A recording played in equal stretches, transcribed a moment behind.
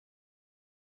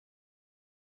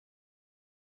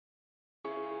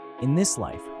in this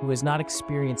life who has not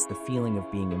experienced the feeling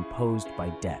of being imposed by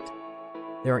debt?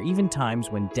 There are even times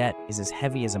when debt is as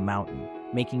heavy as a mountain,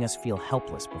 making us feel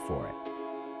helpless before it.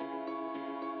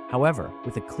 However,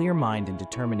 with a clear mind and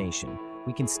determination,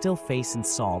 we can still face and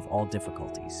solve all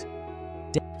difficulties.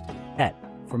 Debt,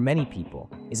 for many people,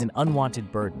 is an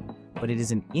unwanted burden, but it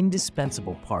is an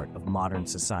indispensable part of modern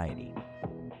society.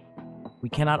 We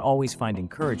cannot always find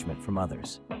encouragement from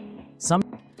others.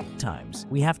 Sometimes,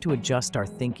 we have to adjust our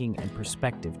thinking and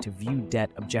perspective to view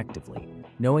debt objectively,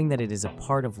 knowing that it is a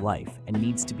part of life and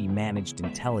needs to be managed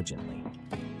intelligently.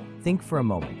 Think for a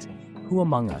moment, who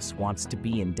among us wants to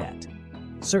be in debt?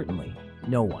 Certainly,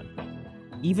 no one.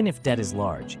 Even if debt is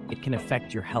large, it can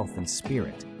affect your health and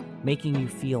spirit, making you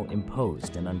feel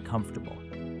imposed and uncomfortable.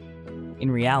 In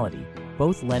reality,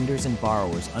 both lenders and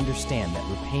borrowers understand that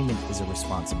repayment is a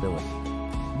responsibility.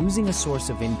 Losing a source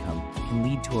of income can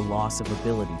lead to a loss of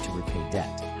ability to repay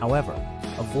debt. However,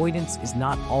 avoidance is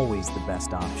not always the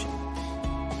best option.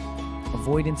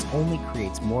 Avoidance only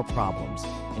creates more problems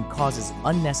and causes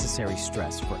unnecessary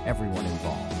stress for everyone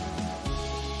involved.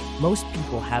 Most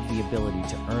people have the ability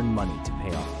to earn money to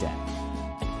pay off debt.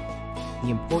 The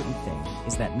important thing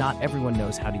is that not everyone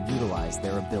knows how to utilize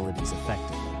their abilities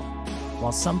effectively.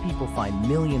 While some people find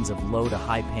millions of low to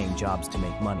high-paying jobs to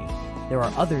make money, there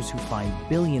are others who find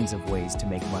billions of ways to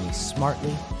make money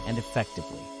smartly and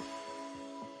effectively.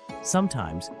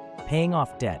 Sometimes, paying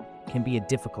off debt can be a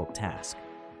difficult task.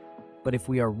 But if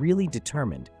we are really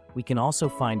determined, we can also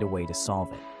find a way to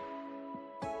solve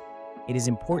it. It is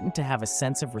important to have a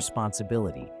sense of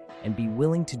responsibility and be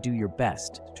willing to do your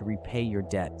best to repay your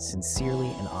debt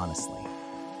sincerely and honestly.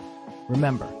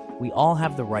 Remember, we all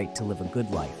have the right to live a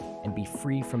good life and be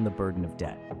free from the burden of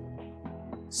debt.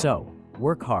 So,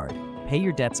 work hard, pay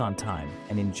your debts on time,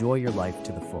 and enjoy your life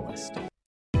to the fullest.